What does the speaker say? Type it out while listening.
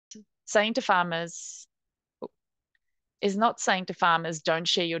saying to farmers, is not saying to farmers, don't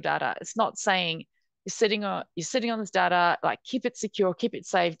share your data. It's not saying you're sitting on this data, like keep it secure, keep it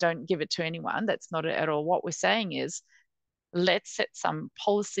safe, don't give it to anyone. That's not it at all. What we're saying is let's set some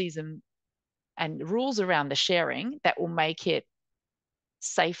policies and rules around the sharing that will make it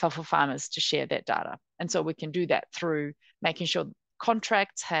safer for farmers to share that data. And so we can do that through making sure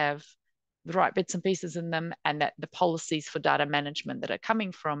contracts have the right bits and pieces in them, and that the policies for data management that are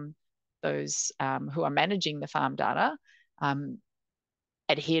coming from those who are managing the farm data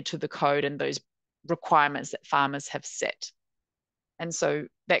adhere to the code and those requirements that farmers have set. And so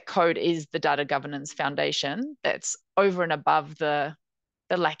that code is the data governance foundation that's over and above the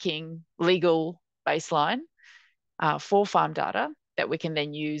lacking legal baseline for farm data that we can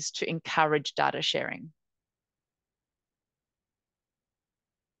then use to encourage data sharing.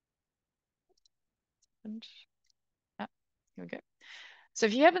 And, here we go. So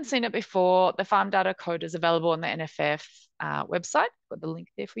if you haven't seen it before, the farm data code is available on the NFF website. Got the link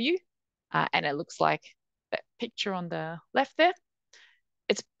there for you. And it looks like that picture on the left there.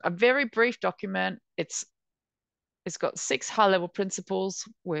 It's a very brief document. It's got 6 high-level principles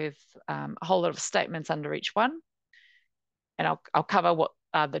with a whole lot of statements under each one. And I'll cover what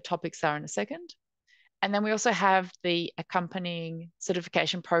the topics are in a second. And then we also have the accompanying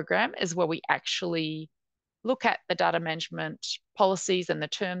certification program, is where we actually look at the data management policies and the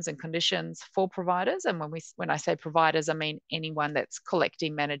terms and conditions for providers. And when I say providers, I mean anyone that's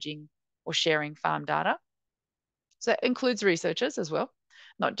collecting, managing, or sharing farm data. So it includes researchers as well.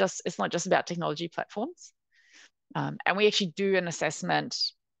 It's not just about technology platforms. And we actually do an assessment,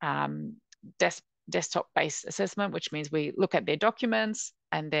 desktop-based assessment, which means we look at their documents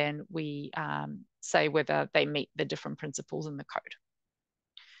and then we say whether they meet the different principles in the code.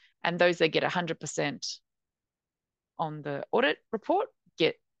 And those that get 100% on the audit report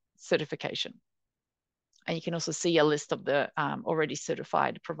get certification. And you can also see a list of the already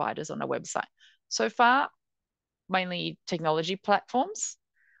certified providers on our website. So far, mainly technology platforms.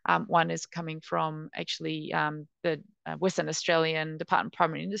 One is coming from actually the Western Australian Department of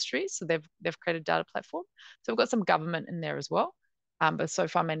Primary Industries. So they've created a data platform. So we've got some government in there as well. But so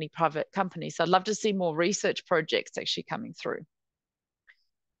far, many private companies. So I'd love to see more research projects actually coming through.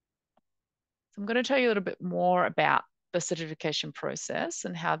 So I'm going to tell you a little bit more about the certification process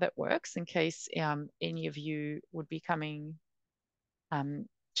and how that works, in case any of you would be coming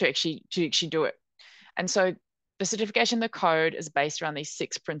to actually do it. And so the certification, the code is based around these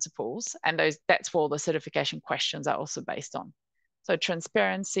 6 principles, and that's what all the certification questions are also based on. So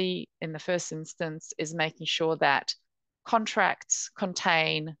transparency in the first instance is making sure that contracts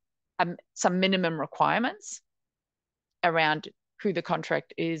contain some minimum requirements around who the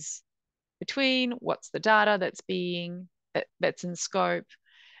contract is between, what's the data that's in scope,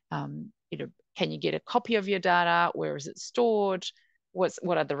 can you get a copy of your data, where is it stored, what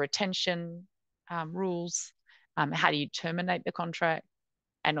are the retention rules, how do you terminate the contract,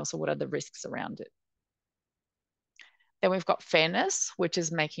 and also what are the risks around it. Then we've got fairness, which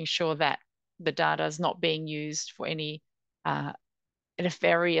is making sure that the data is not being used for any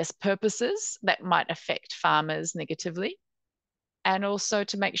nefarious purposes that might affect farmers negatively. And also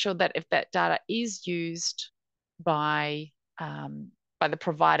to make sure that if that data is used by the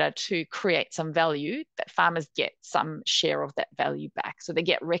provider to create some value, that farmers get some share of that value back. So they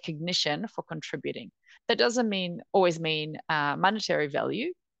get recognition for contributing. That doesn't always mean monetary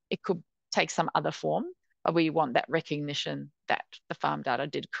value. It could take some other form, but we want that recognition that the farm data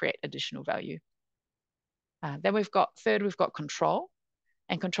did create additional value. Then we've got control.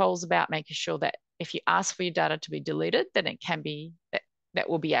 And control is about making sure that if you ask for your data to be deleted, then it can be, that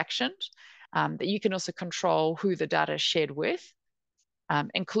will be actioned. That you can also control who the data is shared with,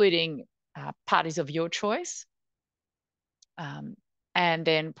 including parties of your choice. And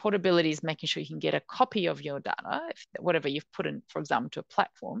then portability is making sure you can get a copy of your data, whatever you've put in, for example, to a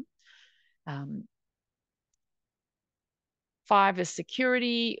platform. 5 is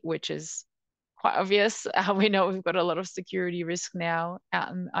security, which is quite obvious. We know we've got a lot of security risk now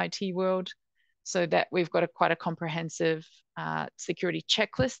out in the IT world, so that we've got quite a comprehensive security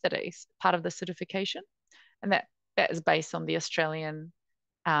checklist that is part of the certification, and that is based on the Australian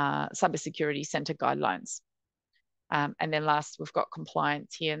Cybersecurity Centre guidelines. And then last, we've got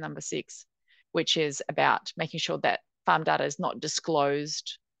compliance here, number 6, which is about making sure that farm data is not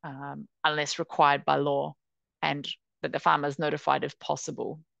disclosed unless required by law, and that the farmer is notified if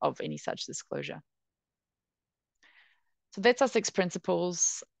possible of any such disclosure. So that's our 6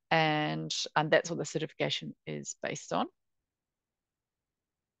 principles, and that's what the certification is based on.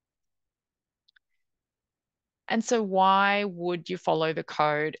 And so why would you follow the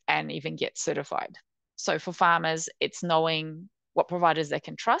code and even get certified? So for farmers, it's knowing what providers they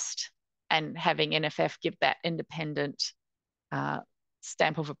can trust and having NFF give that independent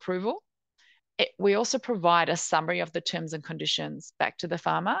stamp of approval. We also provide a summary of the terms and conditions back to the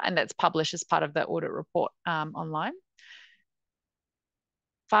farmer, and that's published as part of the audit report online.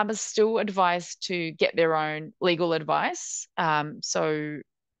 Farmers still advised to get their own legal advice.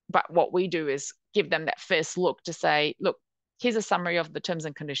 But what we do is give them that first look to say, look, here's a summary of the terms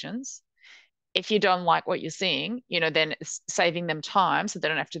and conditions. If you don't like what you're seeing, then it's saving them time so they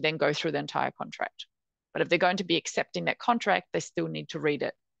don't have to then go through the entire contract. But if they're going to be accepting that contract, they still need to read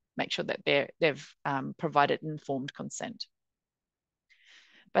it, make sure that they've provided informed consent.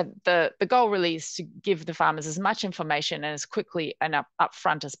 But the goal really is to give the farmers as much information and as quickly and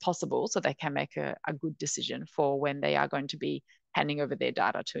upfront as possible so they can make a good decision for when they are going to be handing over their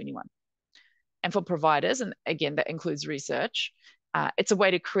data to anyone. And for providers, and again, that includes research, it's a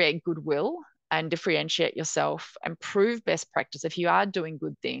way to create goodwill and differentiate yourself and prove best practice. If you are doing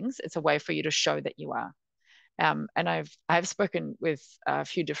good things, it's a way for you to show that you are. And I've spoken with a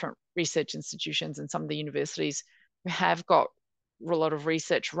few different research institutions and some of the universities who have got a lot of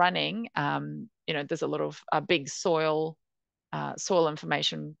research running. There's a lot of big soil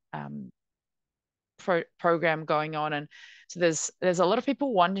information program going on, and so there's a lot of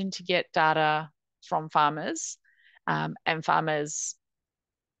people wanting to get data from farmers, and farmers,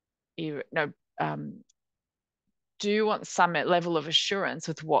 do want some level of assurance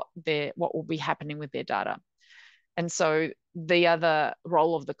with what will be happening with their data. And so the other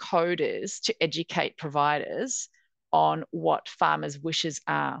role of the code is to educate providers on what farmers' wishes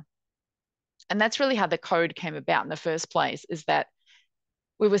are. And that's really how the code came about in the first place, is that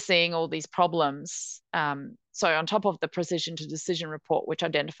we were seeing all these problems. So on top of the precision to decision report, which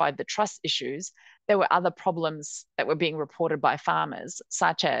identified the trust issues, there were other problems that were being reported by farmers,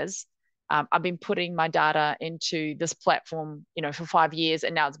 such as, I've been putting my data into this platform, for 5 years,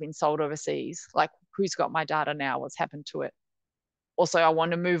 and now it's been sold overseas. Like, who's got my data now? What's happened to it? Also, I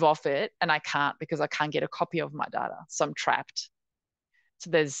want to move off it and I can't because I can't get a copy of my data. So I'm trapped. So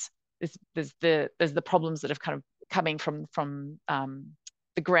there's the problems that have kind of coming from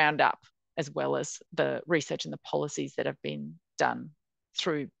the ground up, as well as the research and the policies that have been done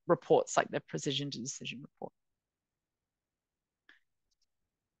through reports like the precision to decision report.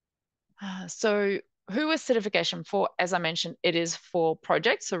 So who is certification for? As I mentioned, it is for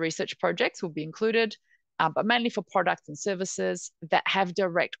projects. So research projects will be included, but mainly for products and services that have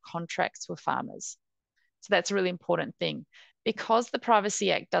direct contracts with farmers. So that's a really important thing. Because the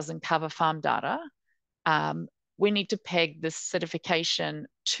Privacy Act doesn't cover farm data, we need to peg this certification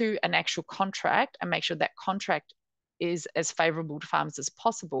to an actual contract and make sure that contract is as favorable to farmers as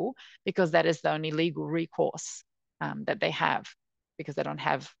possible, because that is the only legal recourse that they have, because they don't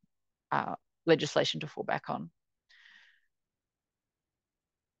have legislation to fall back on.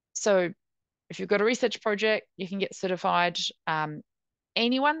 So if you've got a research project, you can get certified.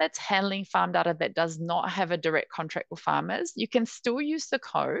 Anyone that's handling farm data that does not have a direct contract with farmers, you can still use the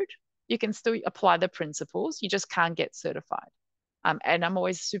code. You can still apply the principles. You just can't get certified. And I'm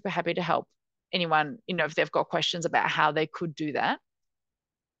always super happy to help anyone, if they've got questions about how they could do that.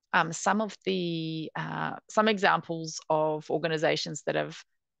 Some examples of organizations that have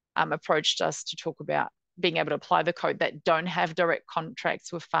approached us to talk about being able to apply the code that don't have direct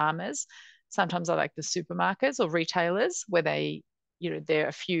contracts with farmers. Sometimes I like the supermarkets or retailers where they're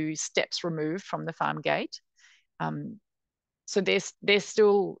a few steps removed from the farm gate. So they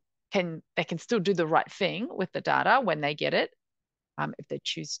can still do the right thing with the data when they get it, if they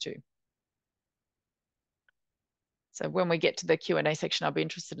choose to. So when we get to the Q&A section, I'll be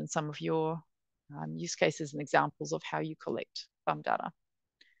interested in some of your use cases and examples of how you collect farm data.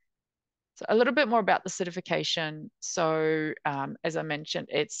 So a little bit more about the certification. So as I mentioned,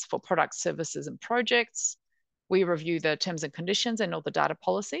 it's for products, services, and projects. We review the terms and conditions and all the data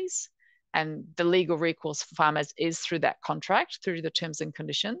policies. And the legal recourse for farmers is through that contract, through the terms and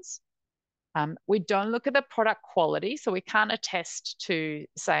conditions. We don't look at the product quality, so we can't attest to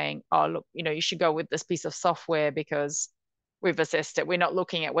saying, oh, look, you should go with this piece of software because we've assessed it. We're not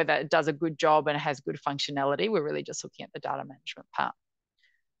looking at whether it does a good job and it has good functionality. We're really just looking at the data management part.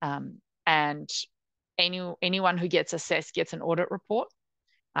 And anyone who gets assessed gets an audit report,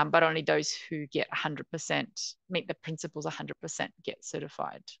 but only those who get 100%, meet the principles 100% get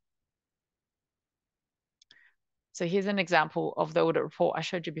certified. So here's an example of the audit report I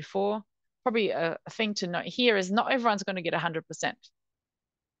showed you before. Probably a thing to note here is not everyone's going to get 100%.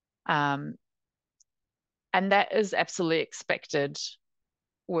 And that is absolutely expected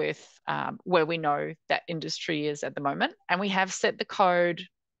with where we know that industry is at the moment, and we have set the code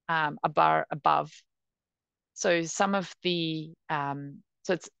a bar above. So some of the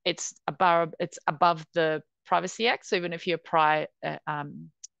so it's above the Privacy Act. So even if you apply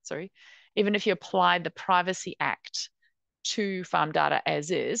even if you apply the Privacy Act to farm data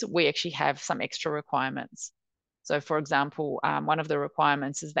as is, we actually have some extra requirements. So for example, one of the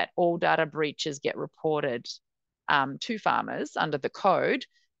requirements is that all data breaches get reported to farmers under the code,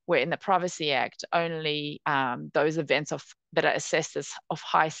 where in the Privacy Act, only those events that are assessed as of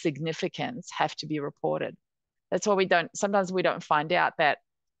high significance have to be reported. That's why sometimes we don't find out that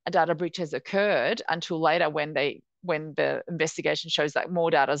a data breach has occurred until later when the investigation shows that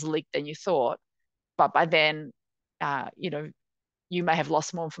more data is leaked than you thought. But by then, you may have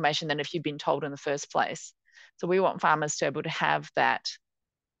lost more information than if you'd been told in the first place. So we want farmers to be able to have that,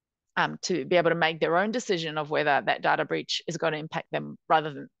 to be able to make their own decision of whether that data breach is going to impact them,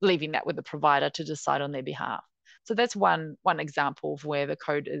 rather than leaving that with the provider to decide on their behalf. So that's one example of where the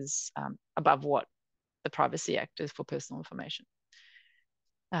code is above what the Privacy Act is for personal information.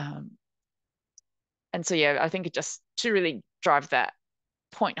 And so, yeah, I think it just to really drive that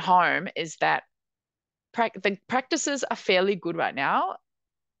point home is that the practices are fairly good right now,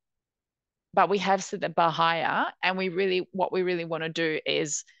 but we have set the bar higher, and what we really want to do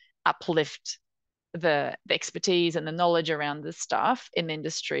is uplift the expertise and the knowledge around this stuff in the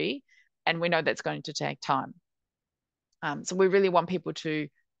industry, and we know that's going to take time. So we really want people to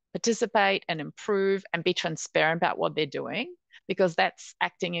participate and improve and be transparent about what they're doing, because that's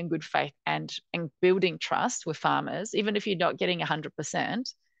acting in good faith and building trust with farmers. Even if you're not getting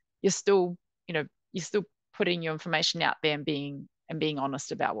 100%, you're still putting your information out there and being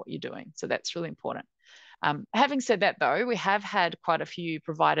honest about what you're doing. So that's really important. Having said that, though, we have had quite a few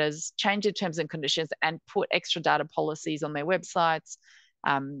providers change their terms and conditions and put extra data policies on their websites,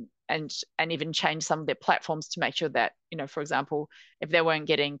 and even change some of their platforms to make sure that, for example, if they weren't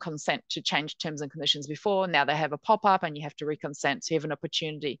getting consent to change terms and conditions before, now they have a pop-up and you have to reconsent, so you have an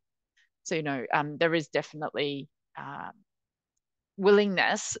opportunity. So, there is definitely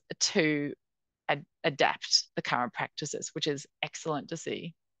willingness to adapt the current practices, which is excellent to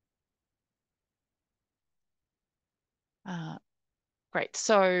see. Great.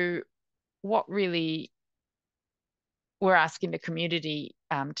 So what really we're asking the community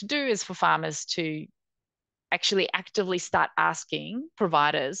to do is for farmers to actually actively start asking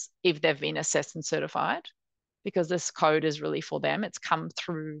providers if they've been assessed and certified, because this code is really for them. It's come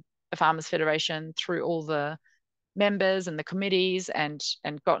through the Farmers Federation, through all the members and the committees, and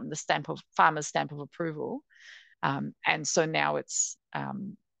gotten the farmer's stamp of approval. And so now it's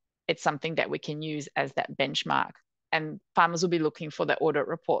something that we can use as that benchmark. And farmers will be looking for the audit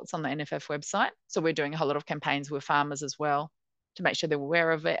reports on the NFF website. So we're doing a whole lot of campaigns with farmers as well to make sure they're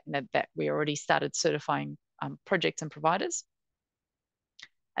aware of it, and that we already started certifying projects and providers.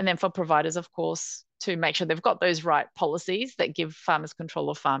 And then for providers, of course, to make sure they've got those right policies that give farmers control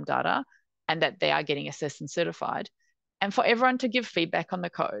of farm data, and that they are getting assessed and certified. And for everyone to give feedback on the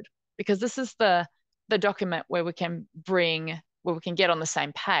code, because this is the document where we can get on the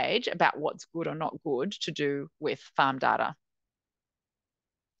same page about what's good or not good to do with farm data.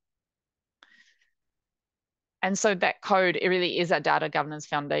 And so that code, it really is our data governance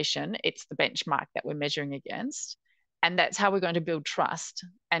foundation. It's the benchmark that we're measuring against. And that's how we're going to build trust,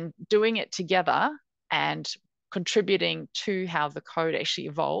 and doing it together and contributing to how the code actually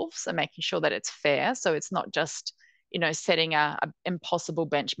evolves and making sure that it's fair. So it's not just, setting a impossible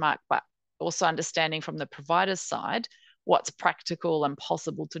benchmark, but also understanding from the provider's side what's practical and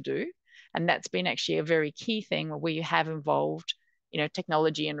possible to do. And that's been actually a very key thing where we have involved,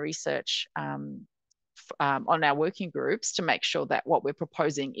 technology and research on our working groups to make sure that what we're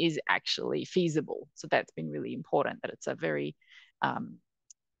proposing is actually feasible. So that's been really important, that it's a very,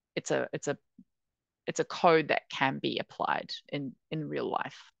 it's a code that can be applied in real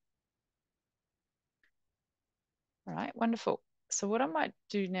life. All right, wonderful. So what I might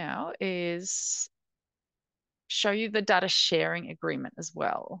do now is show you the data sharing agreement as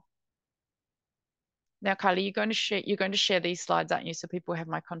well. Now, Kylie, you're going to share these slides, aren't you? So people have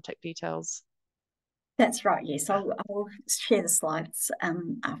my contact details. That's right, yes. I'll share the slides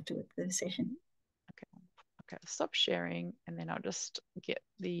after the session. Okay, stop sharing, and then I'll just get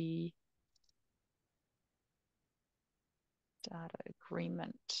the data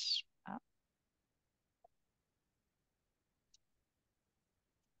agreement up.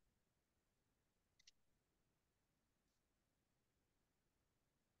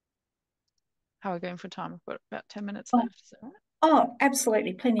 How are we going for time? We've got about 10 minutes left. Is that right? Oh,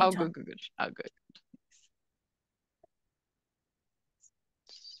 absolutely. Plenty of time. Good. Oh, good.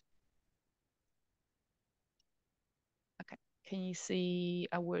 Can you see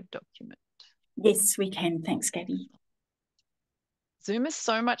a Word document? Yes, we can. Thanks, Gabi. Zoom is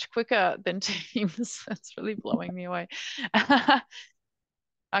so much quicker than Teams. It's really blowing me away.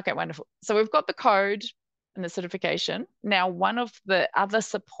 Okay, wonderful. So we've got the code and the certification. Now, one of the other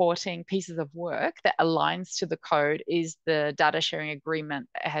supporting pieces of work that aligns to the code is the data sharing agreement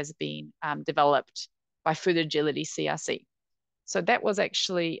that has been developed by Food Agility CRC. So that was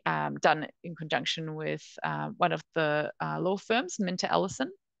actually done in conjunction with one of the law firms, Minter Ellison.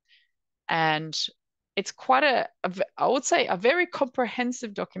 And it's quite I would say, a very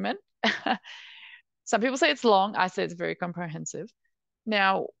comprehensive document. Some people say it's long. I say it's very comprehensive.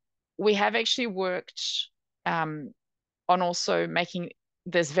 Now, we have actually worked on also making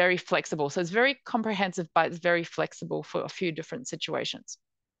this very flexible. So it's very comprehensive, but it's very flexible for a few different situations.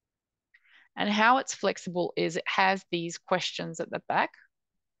 And how it's flexible is it has these questions at the back.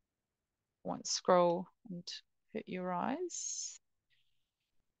 I won't scroll and hurt your eyes.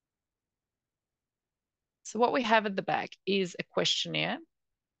 So what we have at the back is a questionnaire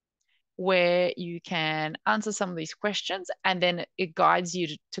where you can answer some of these questions, and then it guides you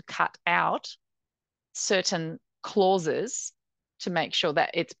to cut out certain clauses to make sure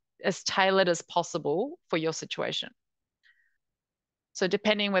that it's as tailored as possible for your situation. So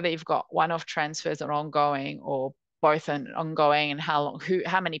depending whether you've got one-off transfers or ongoing, or both an ongoing, and how long,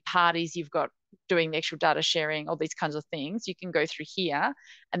 how many parties you've got doing the actual data sharing, all these kinds of things, you can go through here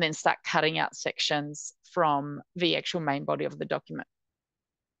and then start cutting out sections from the actual main body of the document.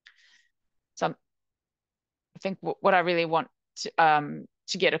 So I think what I really want to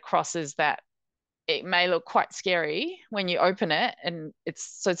get across is that it may look quite scary when you open it, and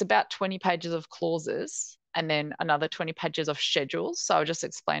it's about 20 pages of clauses and then another 20 pages of schedules. So I'll just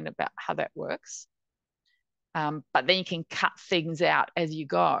explain about how that works. But then you can cut things out as you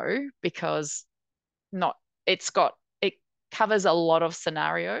go, because it covers a lot of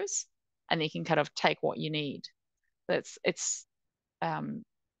scenarios, and you can kind of take what you need. That's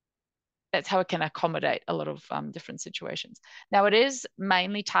how it can accommodate a lot of different situations. Now, it is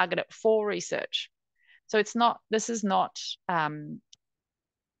mainly targeted for research. So it's not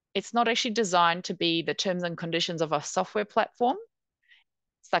actually designed to be the terms and conditions of a software platform.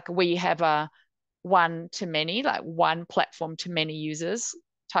 It's like where you have a one-to-many, like one platform to many users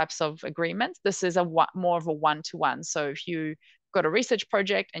types of agreements. This is more of a one-to-one. So if you got a research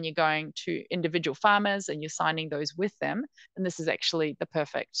project and you're going to individual farmers and you're signing those with them, then this is actually the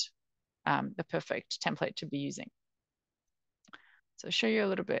perfect template to be using. So I'll show you a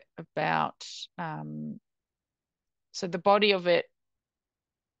little bit about, so the body of it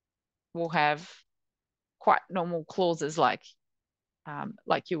will have quite normal clauses like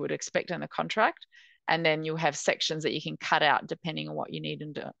you would expect in a contract. And then you'll have sections that you can cut out depending on what you need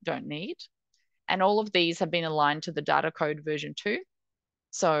and don't need. And all of these have been aligned to the data code version 2.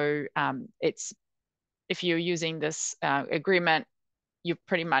 So if you're using this agreement, you've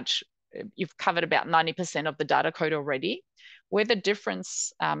covered about 90% of the data code already. Where the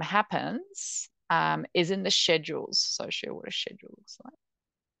difference happens is in the schedules. So I'll show you what a schedule looks like.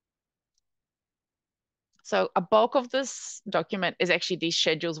 So a bulk of this document is actually these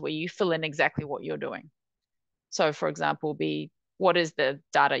schedules where you fill in exactly what you're doing. So for example, what is the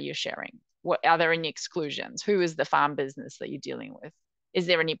data you're sharing? Are there any exclusions? Who is the farm business that you're dealing with? Is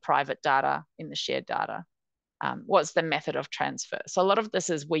there any private data in the shared data? What's the method of transfer? So a lot of this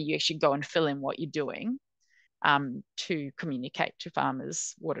is where you actually go and fill in what you're doing to communicate to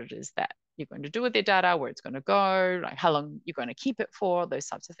farmers what it is that you're going to do with their data, where it's going to go, like how long you're going to keep it for, those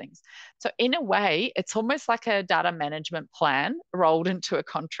types of things. So in a way, it's almost like a data management plan rolled into a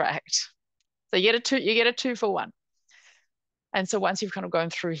contract. So you get a 2-for-1. And so once you've kind of gone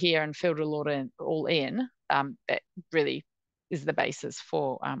through here and filled it all in, that really is the basis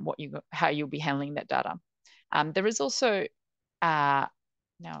for how you'll be handling that data. There is also now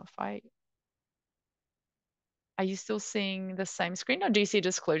are you still seeing the same screen, or do you see a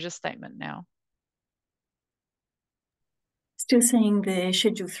disclosure statement now? Still seeing the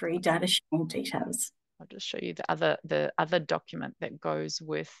Schedule 3 data sharing details. I'll just show you the other document that goes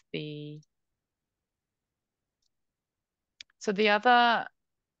with the. So the other.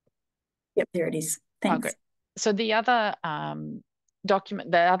 Yep, there it is. Thanks. Okay. So the other document,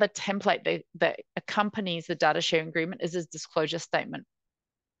 the other template that accompanies the data sharing agreement is this disclosure statement,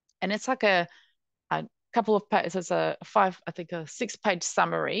 and it's like a couple of pages. It's a 6-page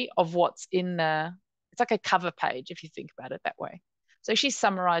summary of what's in the. It's like a cover page if you think about it that way. So she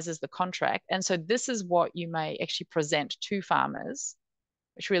summarizes the contract, and so this is what you may actually present to farmers,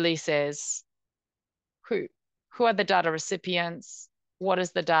 which really says who are the data recipients, what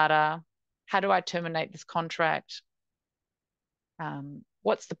is the data, how do I terminate this contract,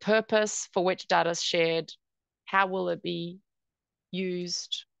 What's the purpose for which data is shared? How will it be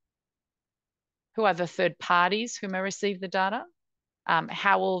used? Who are the third parties who may receive the data?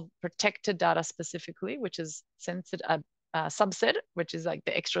 How will protected data specifically, which is sensitive, subset, which is like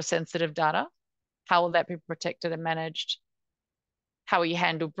the extra sensitive data, how will that be protected and managed? How will you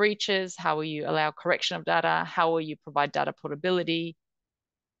handle breaches? How will you allow correction of data? How will you provide data portability?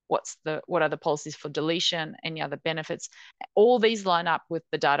 What are the policies for deletion? Any other benefits? All these line up with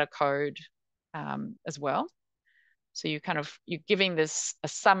the data code as well. So you're giving this a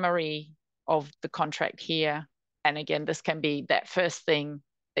summary of the contract here. And again, this can be that first thing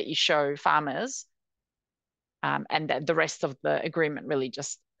that you show farmers, and that the rest of the agreement really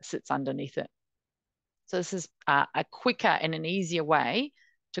just sits underneath it. So this is a quicker and an easier way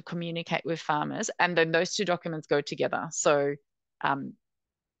to communicate with farmers. And then those two documents go together. So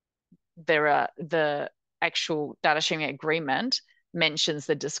the actual data sharing agreement mentions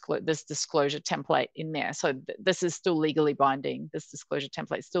this disclosure template in there. So this is still legally binding. This disclosure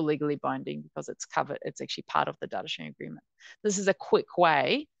template is still legally binding because it's covered. It's actually part of the data sharing agreement. This is a quick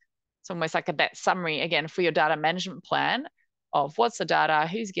way. It's almost like that summary, again, for your data management plan of what's the data,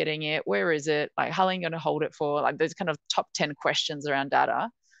 who's getting it, where is it, like how long are you going to hold it for, like those kind of top 10 questions around data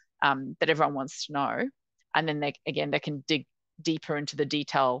that everyone wants to know. And then they can dig deeper into the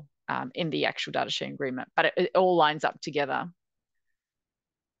detail in the actual data sharing agreement, but it all lines up together.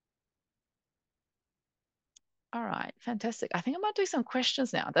 All right, fantastic. I think I might do some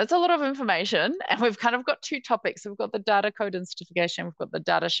questions now. That's a lot of information, and we've kind of got two topics. We've got the data code and certification. We've got the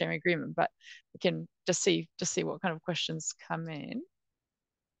data sharing agreement, but we can just see what kind of questions come in.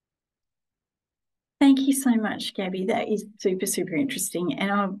 Thank you so much, Gabby. That is super, super interesting.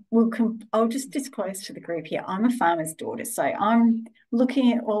 And I'll just disclose to the group here, I'm a farmer's daughter. So I'm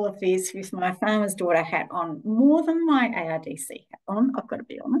looking at all of this with my farmer's daughter hat on, more than my ARDC hat on, I've got to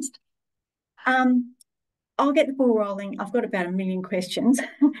be honest. I'll get the ball rolling. I've got about 1 million questions.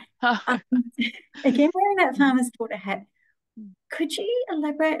 Again, wearing that farmer's daughter hat, could you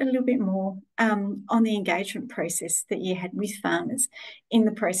elaborate a little bit more on the engagement process that you had with farmers in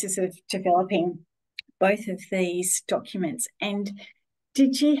the process of developing both of these documents? And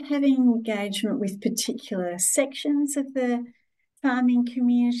did you have engagement with particular sections of the farming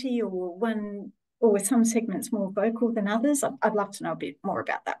community, or were some segments more vocal than others? I'd love to know a bit more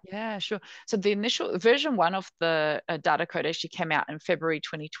about that. Yeah, sure. So the initial version 1 of the data code actually came out in February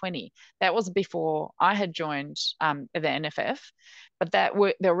 2020. That was before I had joined the NFF, but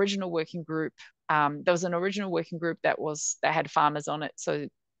the original working group, there was an original working group that had farmers on it. So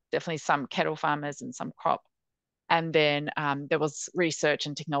definitely some cattle farmers and some crop. And then there was research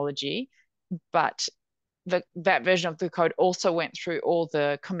and technology, but that version of the code also went through all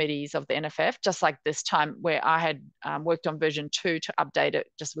the committees of the NFF, just like this time where I had worked on version 2 to update it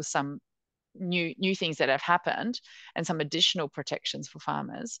just with some new things that have happened and some additional protections for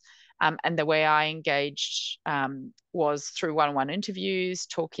farmers. And the way I engaged was through one-on-one interviews,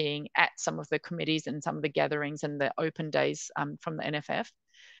 talking at some of the committees and some of the gatherings and the open days from the NFF.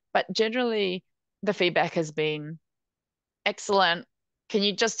 But generally, the feedback has been excellent. Can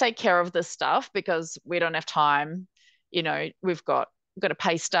you just take care of this stuff because we don't have time? We've got to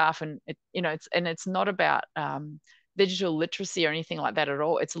pay staff, and it's not about digital literacy or anything like that at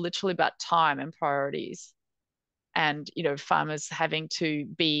all. It's literally about time and priorities, and farmers having to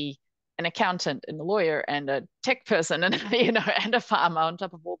be an accountant and a lawyer and a tech person and and a farmer on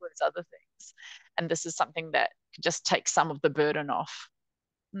top of all those other things. And this is something that could just take some of the burden off.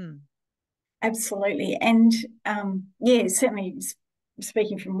 Absolutely. And certainly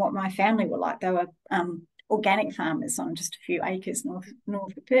speaking from what my family were like, they were organic farmers on just a few acres north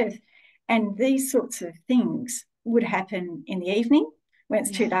of Perth. And these sorts of things would happen in the evening when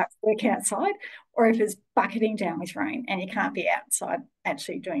it's too dark to work outside, or if it's bucketing down with rain and you can't be outside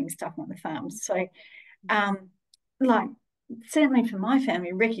actually doing stuff on the farms. So certainly for my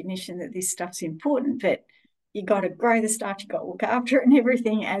family, recognition that this stuff's important, but you got to grow the stuff, you got to look after it and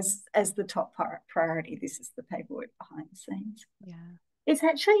everything as the top priority. This is the paperwork behind the scenes. Yeah. It's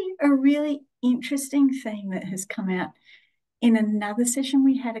actually a really interesting theme that has come out in another session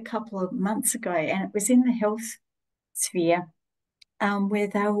we had a couple of months ago, and it was in the health sphere, where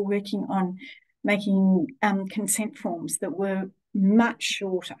they were working on making consent forms that were much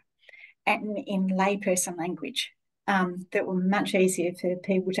shorter and in layperson language, that were much easier for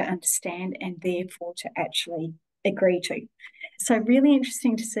people to understand and therefore to actually agree to. So really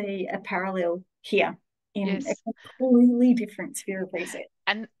interesting to see a parallel here in a completely different sphere of research.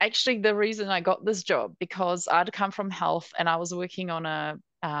 And actually the reason I got this job, because I'd come from health and I was working on a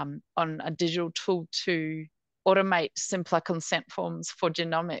digital tool to automate simpler consent forms for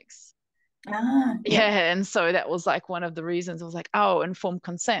genomics. Yeah. And so that was like one of the reasons. I was like, oh, informed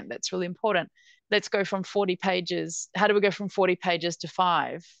consent, that's really important. Let's go from 40 pages. How do we go from 40 pages to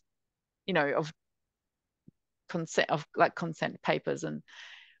 5, of consent papers? And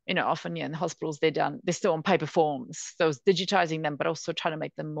often, in hospitals, they're still on paper forms. So it's digitizing them, but also trying to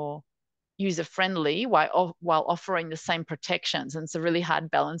make them more user friendly while offering the same protections. And it's a really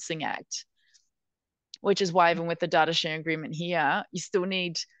hard balancing act, which is why even with the data sharing agreement here, you still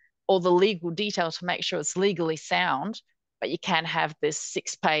need all the legal detail to make sure it's legally sound, but you can have this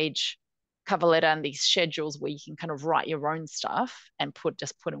 6-page cover letter and these schedules where you can kind of write your own stuff and put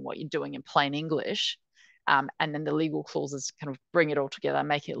in what you're doing in plain English. And then the legal clauses kind of bring it all together,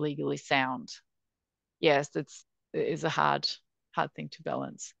 make it legally sound. Yes, it is a hard thing to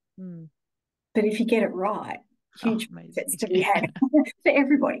balance. But if you get it right, huge benefits to be had for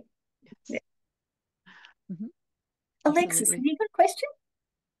everybody. Yes. Yeah. Mm-hmm. Alexis, have you got a question?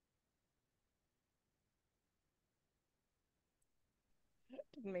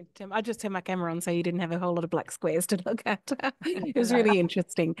 I just turned my camera on so you didn't have a whole lot of black squares to look at. It was really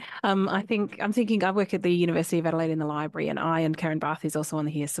interesting. I work at the University of Adelaide in the library, and I and Karen Barth, who's also on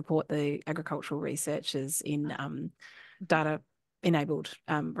here, support the agricultural researchers in data-enabled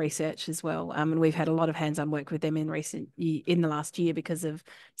research as well. And we've had a lot of hands-on work with them in the last year because of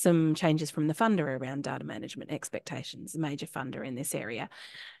some changes from the funder around data management expectations, a major funder in this area.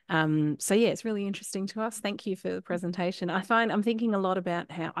 So yeah, it's really interesting to us. Thank you for the presentation. I'm thinking a lot about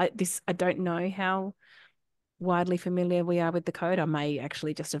how I don't know how widely familiar we are with the code. I may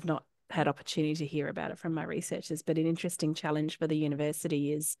actually just have not had opportunity to hear about it from my researchers, but an interesting challenge for the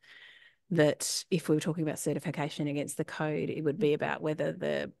university is that if we were talking about certification against the code, it would be about whether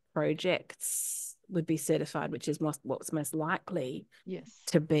the projects would be certified, which is what's most likely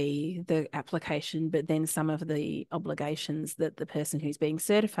to be the application, but then some of the obligations that the person who's being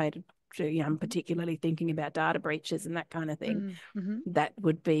certified, I'm particularly thinking about data breaches and that kind of thing, that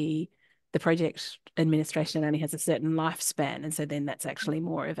would be the project administration only has a certain lifespan. And so then that's actually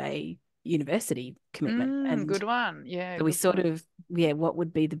more of a university commitment. And good one. Yeah. So we sort of, what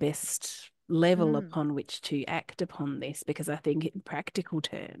would be the best level upon which to act upon this? Because I think in practical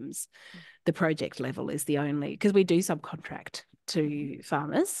terms, the project level is the only, because we do subcontract to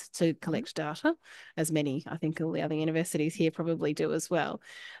farmers to collect data, as many, I think all the other universities here probably do as well.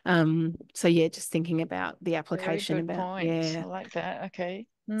 So yeah, just thinking about the application. Very good point. I like that. Okay.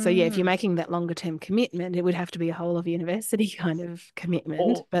 So yeah, if you're making that longer term commitment, it would have to be a whole of university kind of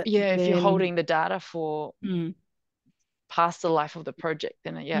commitment. But if you're holding the data for past the life of the project,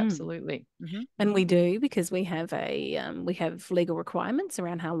 then absolutely. And we do, because we have we have legal requirements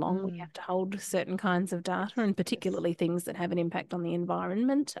around how long we have to hold certain kinds of data, and particularly things that have an impact on the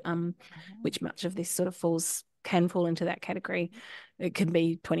environment, which much of this sort of can fall into that category. It can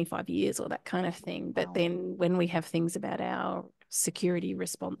be 25 years or that kind of thing. But then when we have things about our security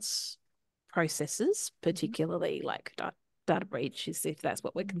response processes, particularly like data breaches, if that's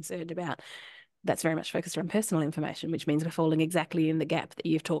what we're concerned about, that's very much focused around personal information, which means we're falling exactly in the gap that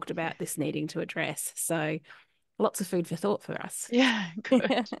you've talked about, this needing to address. So lots of food for thought for us. Yeah,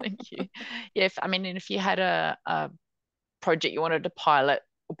 good. Thank you. Yeah, if you had a project you wanted to pilot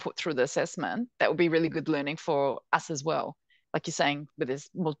or put through the assessment, that would be really good learning for us as well. Like you're saying, but there's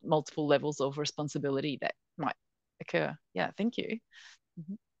multiple levels of responsibility that might occur. Yeah, thank you.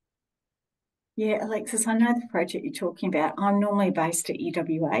 Yeah, Alexis, I know the project you're talking about. I'm normally based at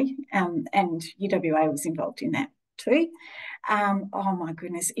UWA, and UWA was involved in that too. Oh my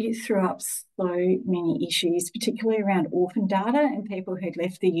goodness, it threw up so many issues, particularly around orphan data and people who'd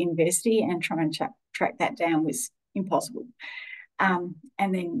left the university, and trying to track that down was impossible. And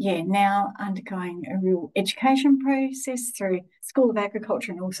then, now undergoing a real education process through School of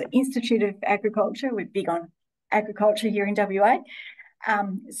Agriculture and also Institute of Agriculture. We're big on agriculture here in WA.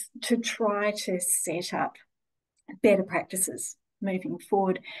 To try to set up better practices moving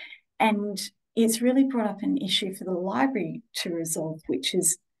forward. And it's really brought up an issue for the library to resolve, which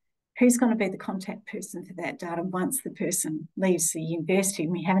is who's going to be the contact person for that data once the person leaves the university.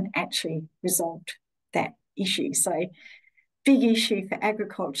 And we haven't actually resolved that issue. So big issue for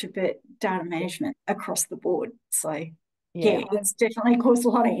agriculture, but data management across the board. So it's definitely caused a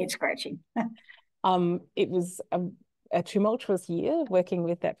lot of head scratching. It was a tumultuous year working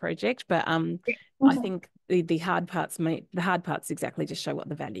with that project, but I think the hard parts exactly just show what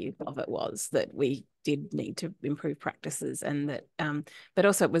the value of it was, that we did need to improve practices, and that but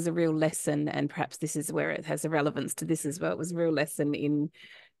also it was a real lesson, and perhaps this is where it has a relevance to this as well. It was a real lesson in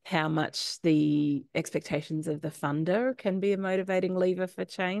how much the expectations of the funder can be a motivating lever for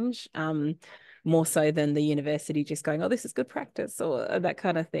change. more so than the university just going, oh, this is good practice or that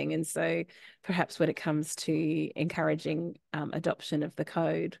kind of thing. And so perhaps when it comes to encouraging adoption of the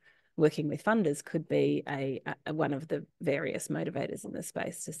code, working with funders could be one of the various motivators in the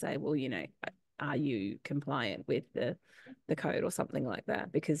space to say, well, are you compliant with the code or something like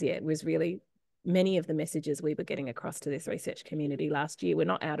that? Because it was really many of the messages we were getting across to this research community last year were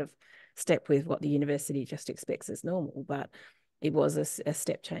not out of step with what the university just expects as normal, but it was a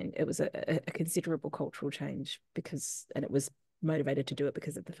step change. It was a considerable cultural change and it was motivated to do it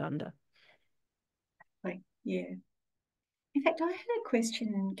because of the funder. Right. Yeah. In fact, I had a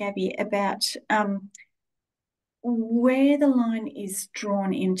question, Gabi, about where the line is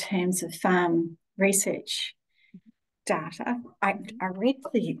drawn in terms of farm research data. I read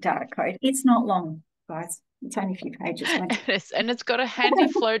the data code. It's not long, guys. It's only a few pages. And it's got a handy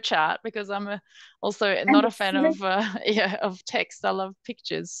flow chart because I'm also not a fan of text. I love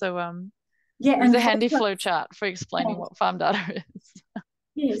pictures. So there's a handy flow chart for explaining what farm data is.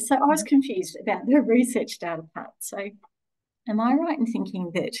 Yeah, so I was confused about the research data part. So am I right in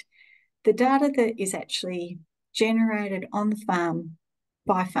thinking that the data that is actually generated on the farm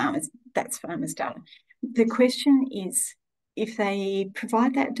by farmers, that's farmers' data. The question is, if they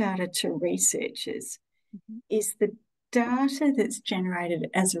provide that data to researchers, is the data that's generated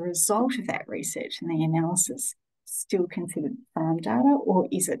as a result of that research and the analysis still considered farm data, or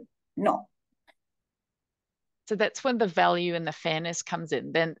is it not? So that's when the value and the fairness comes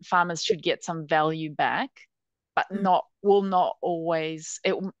in. Then farmers should get some value back, but it won't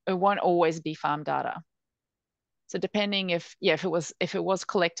always be farm data. So depending if it was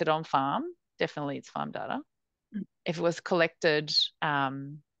collected on farm, definitely it's farm data. If it was collected,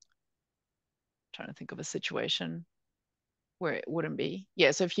 trying to think of a situation where it wouldn't be.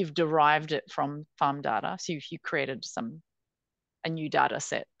 Yeah, so if you've derived it from farm data, so if you created a new data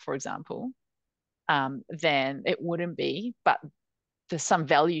set, for example, then it wouldn't be, but some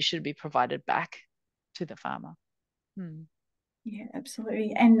value should be provided back to the farmer. Yeah,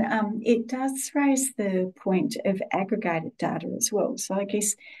 absolutely. And it does raise the point of aggregated data as well. So I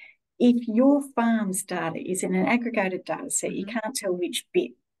guess if your farm's data is in an aggregated data set, you can't tell which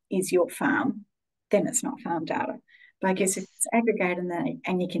bit is your farm, then it's not farm data. But I guess if it's aggregated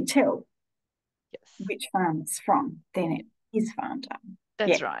and you can tell which farm it's from, then it is farm data.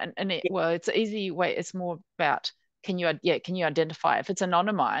 That's right. And it's an easy way. It's more about can you identify? If it's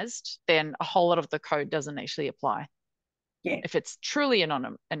anonymized, then a whole lot of the code doesn't actually apply. Yeah. If it's truly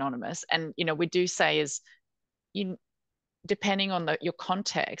anonymous, and we do say is depending on your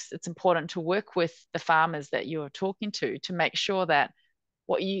context, it's important to work with the farmers that you're talking to make sure that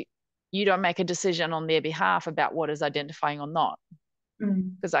what you don't make a decision on their behalf about what is identifying or not.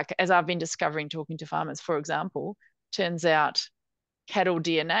 Because as I've been discovering talking to farmers, for example, turns out cattle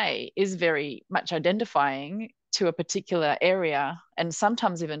DNA is very much identifying to a particular area and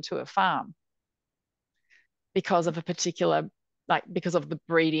sometimes even to a farm because of because of the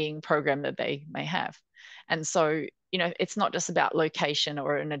breeding program that they may have. And so, it's not just about location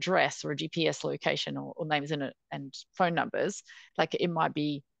or an address or a GPS location or names and phone numbers. Like it might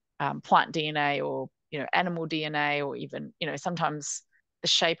be plant DNA or, animal DNA or even, sometimes the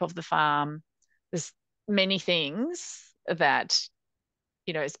shape of the farm. There's many things that,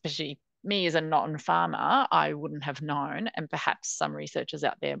 especially me as a non-farmer, I wouldn't have known, and perhaps some researchers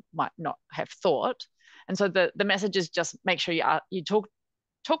out there might not have thought. And so the message is just make sure you talk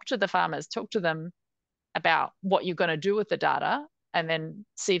to the farmers, talk to them about what you're going to do with the data, and then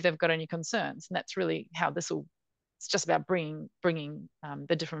see if they've got any concerns. And that's really how it's just about bringing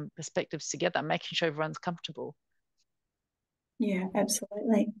the different perspectives together, making sure everyone's comfortable. Yeah,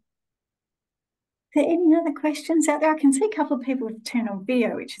 absolutely. Are there any other questions out there? I can see a couple of people have turned on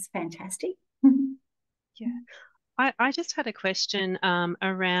video, which is fantastic. Yeah, I just had a question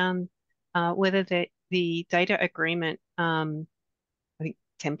around whether the data agreement, I think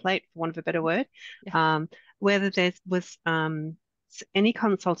template, for want of a better word, whether there was any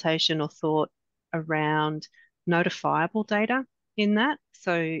consultation or thought around notifiable data in that.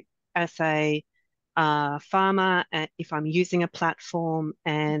 So as a farmer, if I'm using a platform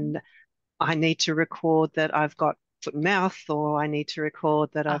and I need to record that I've got foot and mouth, or I need to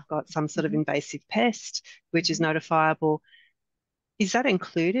record that I've got some sort of invasive pest, which is notifiable. Is that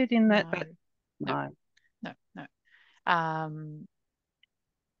included in that? No.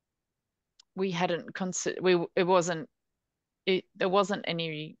 We hadn't considered. There wasn't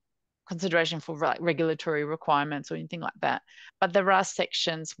any consideration for regulatory requirements or anything like that. But there are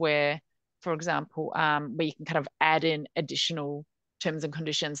sections where, for example, where you can kind of add in additional terms and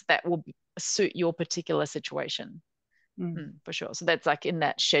conditions that will suit your particular situation. For sure. So that's like in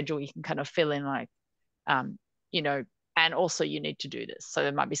that schedule, you can kind of fill in like, you know, and also you need to do this. So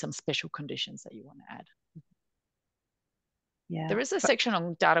there might be some special conditions that you want to add. Yeah. There is a section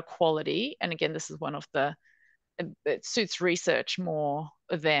on data quality. And again, this is one of the, it suits research more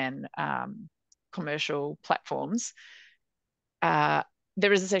than commercial platforms.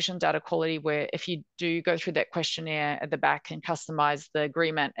 There is a section on data quality where if you do go through that questionnaire at the back and customize the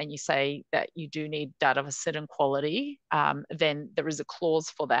agreement and you say that you do need data of a certain quality, then there is a clause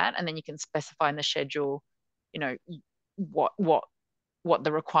for that. And then you can specify in the schedule, you know, what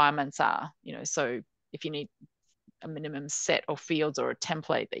the requirements are, you know, so if you need a minimum set of fields or a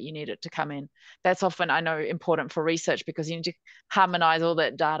template that you need it to come in. That's often, I know, important for research because you need to harmonize all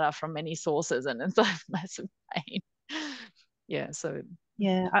that data from many sources and it's a massive pain. Yeah, so.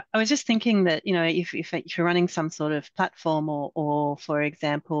 Yeah, I was just thinking that, you know, if you're running some sort of platform or for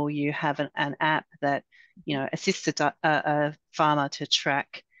example, you have an app that, you know, assists a farmer to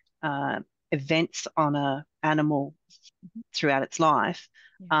track events on a animal throughout its life,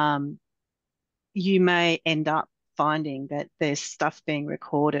 you may end up finding that there's stuff being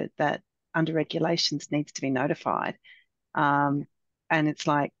recorded that under regulations needs to be notified. And it's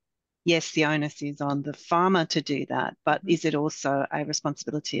like, yes, the onus is on the farmer to do that, but is it also a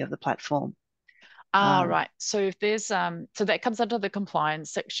responsibility of the platform? Right. So if there's so that comes under the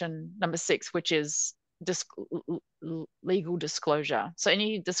compliance section number 6, which is legal disclosure. So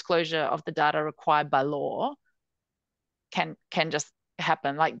any disclosure of the data required by law can just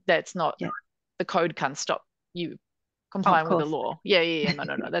happen. Like that's not the code can't stop you complying with the law. Yeah.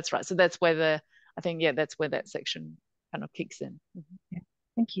 No. That's right. So that's where I think that's where that section kind of kicks in. Yeah.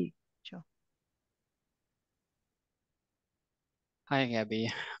 Thank you. Sure. Hi,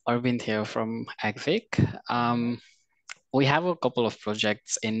 Gabby. Arvind here from AgVic. We have a couple of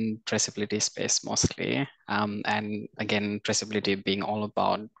projects in traceability space mostly. And again, traceability being all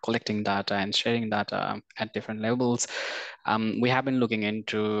about collecting data and sharing data at different levels. We have been looking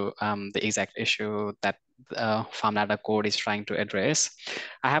into the exact issue that Farm Data Code is trying to address.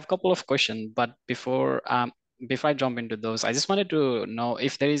 I have a couple of questions, but before I jump into those, I just wanted to know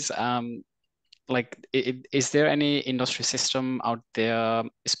if there is is there any industry system out there,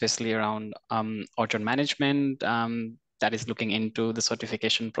 especially around orchard management, that is looking into the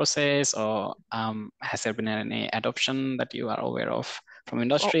certification process, or has there been any adoption that you are aware of from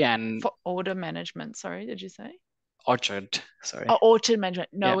industry? And for order management, sorry, did you say? Orchard, sorry. Oh, orchard management.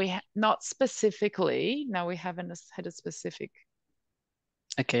 No, we not specifically. No, we haven't had a specific.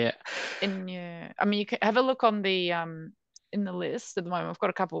 Okay. I mean, you can have a look on the in the list at the moment. We've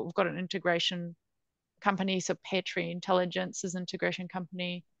got a couple. We've got an integration company, so Pear Tree Intelligence is an integration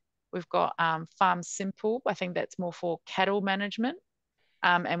company. We've got Farm Simple. I think that's more for cattle management.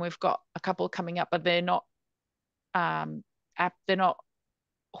 And we've got a couple coming up, but they're not they're not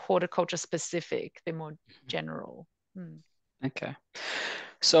horticulture specific. They're more general. Okay.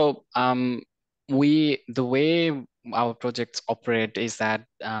 So the way our projects operate is that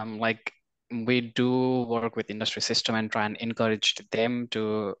we do work with industry system and try and encourage them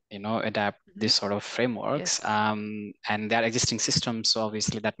to, adapt this sort of frameworks. Yes. And their existing systems, so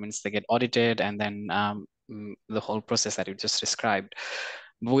obviously that means they get audited, and then the whole process that you just described.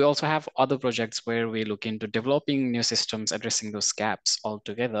 We also have other projects where we look into developing new systems addressing those gaps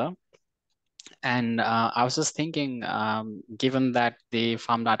altogether. And I was just thinking, given that the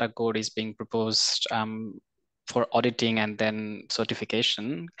Farm Data Code is being proposed for auditing and then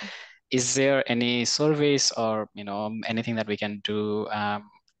certification, is there any surveys or anything that we can do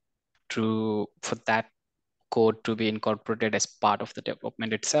for that code to be incorporated as part of the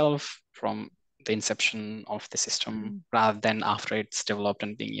development itself from the inception of the system rather than after it's developed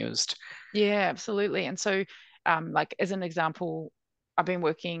and being used? Yeah, absolutely. And so like as an example, I've been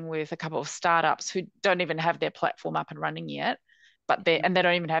working with a couple of startups who don't even have their platform up and running yet, but they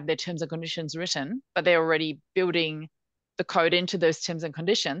don't even have their terms and conditions written, but they're already building the code into those terms and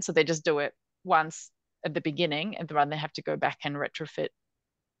conditions. So they just do it once at the beginning, and rather than have to go back and retrofit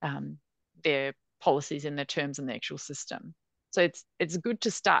their policies and their terms in the actual system. So it's good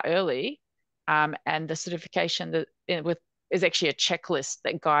to start early, and the certification that is actually a checklist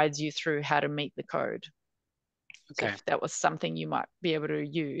that guides you through how to meet the code. Okay. So if that was something you might be able to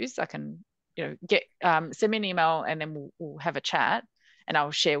use, I can get send me an email, and then we'll have a chat, and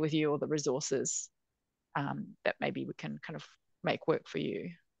I'll share with you all the resources that maybe we can kind of make work for you.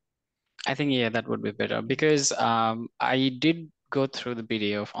 I think, that would be better, because I did go through the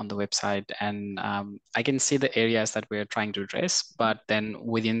PDF on the website, and I can see the areas that we're trying to address, but then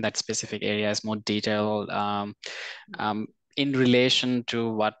within that specific area is more detailed in relation to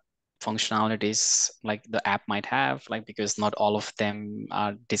what functionalities like the app might have, like, because not all of them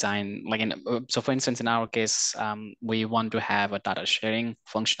are designed like so for instance, in our case, we want to have a data sharing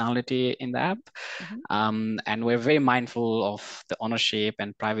functionality in the app. And we're very mindful of the ownership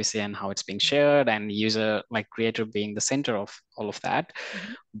and privacy and how it's being shared, and user, like creator, being the center of all of that.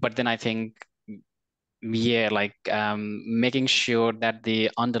 But then I think, yeah, like making sure that the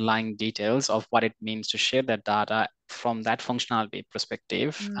underlying details of what it means to share that data from that functionality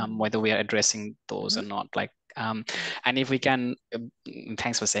perspective, whether we are addressing those or not, like and if we can,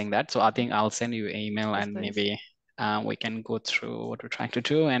 thanks for saying that. So I think I'll send you an email, and maybe we can go through what we're trying to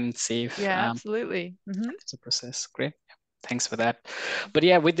do and see if absolutely. It's a process. Great, thanks for that. But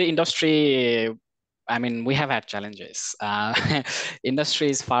yeah, with the industry, I mean, we have had challenges. Industry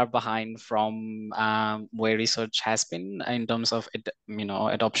is far behind from where research has been in terms of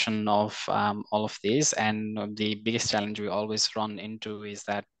adoption of all of these. And the biggest challenge we always run into is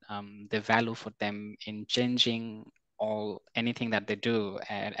that the value for them in changing anything that they do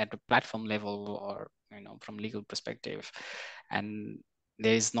at the platform level, or from legal perspective, and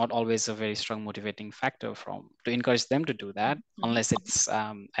there is not always a very strong motivating factor to encourage them to do that, unless it's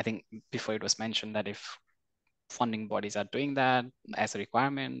I think before it was mentioned that if funding bodies are doing that as a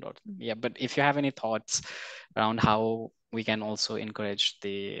requirement, or but if you have any thoughts around how we can also encourage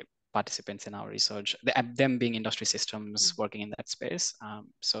the participants in our research, them being industry systems working in that space,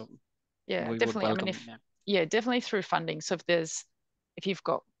 so we definitely would welcome. I mean, definitely through funding. So if you've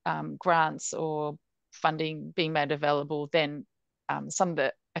got grants or funding being made available, then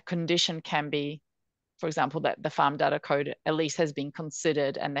a condition can be, for example, that the farm data code at least has been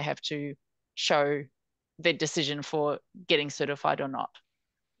considered, and they have to show their decision for getting certified or not.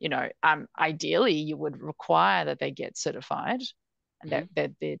 Ideally, you would require that they get certified, and that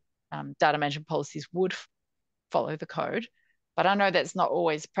their data management policies would follow the code. But I know that's not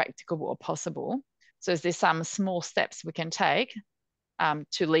always practicable or possible. So is there some small steps we can take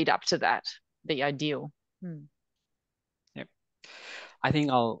to lead up to that, the ideal? I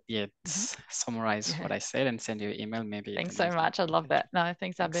think I'll summarize what I said and send you an email. Maybe thanks so much. I love that. No,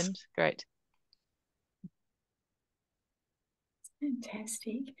 thanks, Arvind. Great.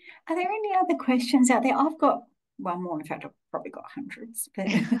 Fantastic. Are there any other questions out there? I've got one more. In fact, I've probably got hundreds. But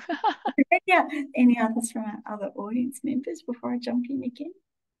yeah, any others from our other audience members before I jump in again?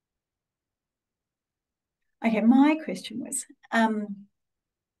 Okay, my question was,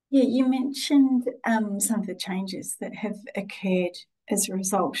 you mentioned some of the changes that have occurred as a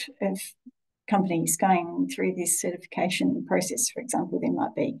result of companies going through this certification process. For example, there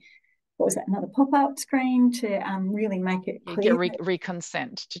might be, what was that, another pop-up screen to really make it clear. Get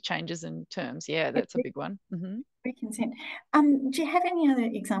reconsent to changes in terms. Yeah, that's a big one. Reconsent. Do you have any other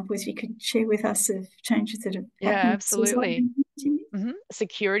examples you could share with us of changes that have happened? Absolutely.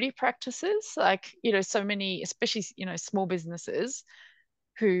 Security practices, like, so many, especially, small businesses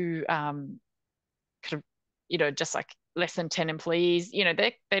who could have, just like less than 10 employees,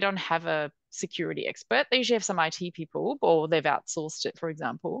 they don't have a security expert. They usually have some IT people, or they've outsourced it, for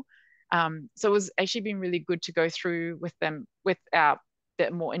example. So it was actually been really good to go through with them with the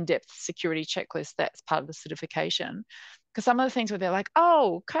more in-depth security checklist that's part of the certification. Because some of the things where they're like,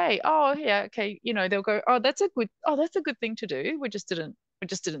 oh, okay, oh yeah, okay, they'll go, oh, that's a good thing to do. We just didn't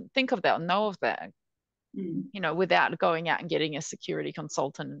think of that or know of that. Without going out and getting a security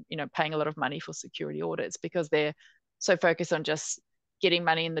consultant, paying a lot of money for security audits, because they're so focused on just getting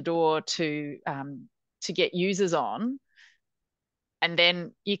money in the door to get users on. And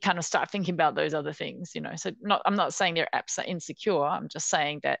then you kind of start thinking about those other things, So I'm not saying their apps are insecure. I'm just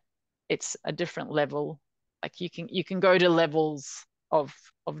saying that it's a different level. Like you can go to levels of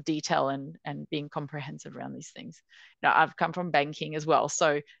detail and being comprehensive around these things. I've come from banking as well,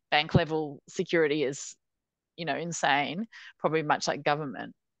 so bank level security is, insane, probably much like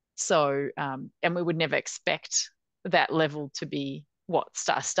government. So and we would never expect that level to be what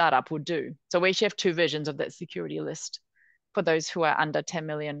a startup would do. So we actually have two versions of that security list, for those who are under 10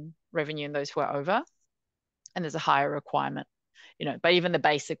 million revenue and those who are over. And there's a higher requirement, but even the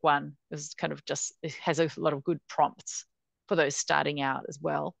basic one is kind of just, it has a lot of good prompts for those starting out as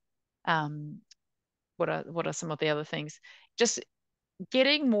well. What are some of the other things? Just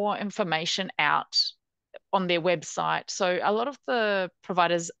getting more information out on their website. So a lot of the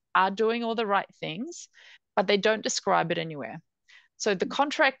providers are doing all the right things, but they don't describe it anywhere. So the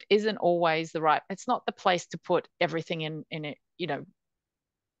contract isn't always it's not the place to put everything in it,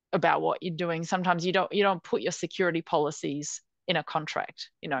 about what you're doing. Sometimes you don't put your security policies in a contract.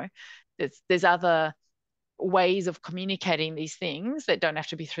 There's other ways of communicating these things that don't have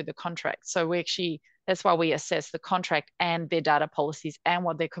to be through the contract. So that's That's why we assess the contract and their data policies and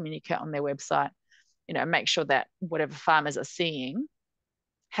what they communicate on their website, you know, make sure that whatever farmers are seeing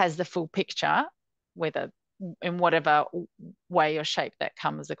has the full picture, whether in whatever way or shape that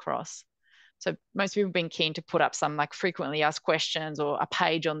comes across. So most people have been keen to put up some like frequently asked questions or a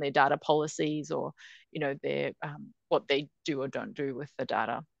page on their data policies, or, you know, their what they do or don't do with the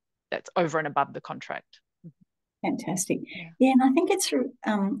data that's over and above the contract. Fantastic. Yeah, and I think it's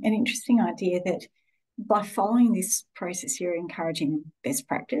an interesting idea that by following this process, you're encouraging best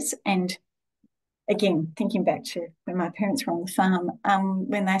practice. And again, thinking back to when my parents were on the farm,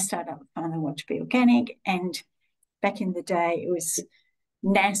 when they started up the farm, they wanted to be organic. And back in the day, it was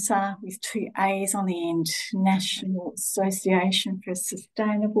NASA with 2 A's on the end, National Association for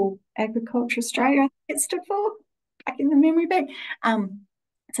Sustainable Agriculture Australia, it stood for, back in the memory bank.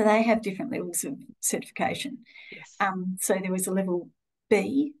 So they have different levels of certification. Yes. So there was a level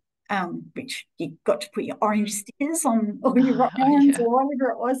B, which you got to put your orange stickers on all your hands or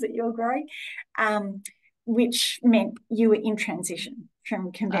whatever it was that you're growing, which meant you were in transition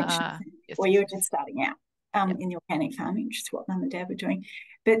from conventional or you were just starting out in the organic farming, which is what Mum and Dad were doing.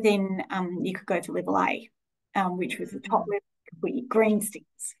 But then you could go for level A, which was the top level, you could put your green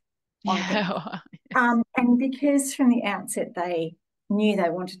stickers on and because from the outset they knew they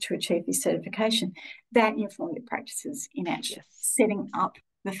wanted to achieve this certification, that informed their practices in actually setting up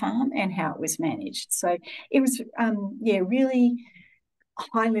the farm and how it was managed. So it was, really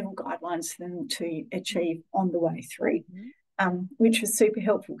high-level guidelines for them to achieve on the way through, which was super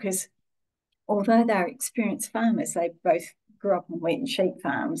helpful because although they're experienced farmers, they both grew up on wheat and sheep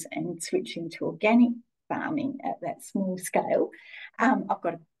farms and switched into organic farming at that small scale. I've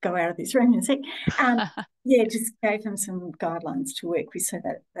got to go out of this room in a sec. Just gave them some guidelines to work with so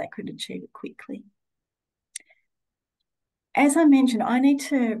that they could achieve it quickly. As I mentioned, I need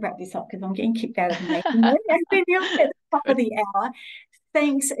to wrap this up because I'm getting kicked out of the meeting. And we're nearly at the top of the hour.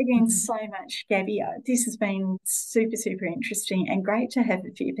 Thanks again so much, Gabi. This has been super, super interesting and great to have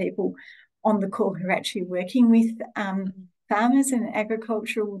a few people on the call who are actually working with farmers and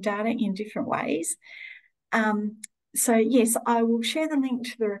agricultural data in different ways. So yes, I will share the link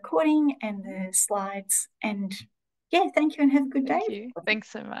to the recording and the slides, and thank you and have a good day. Thanks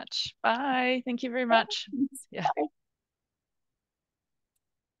so much. Bye. Thank you very much. Bye.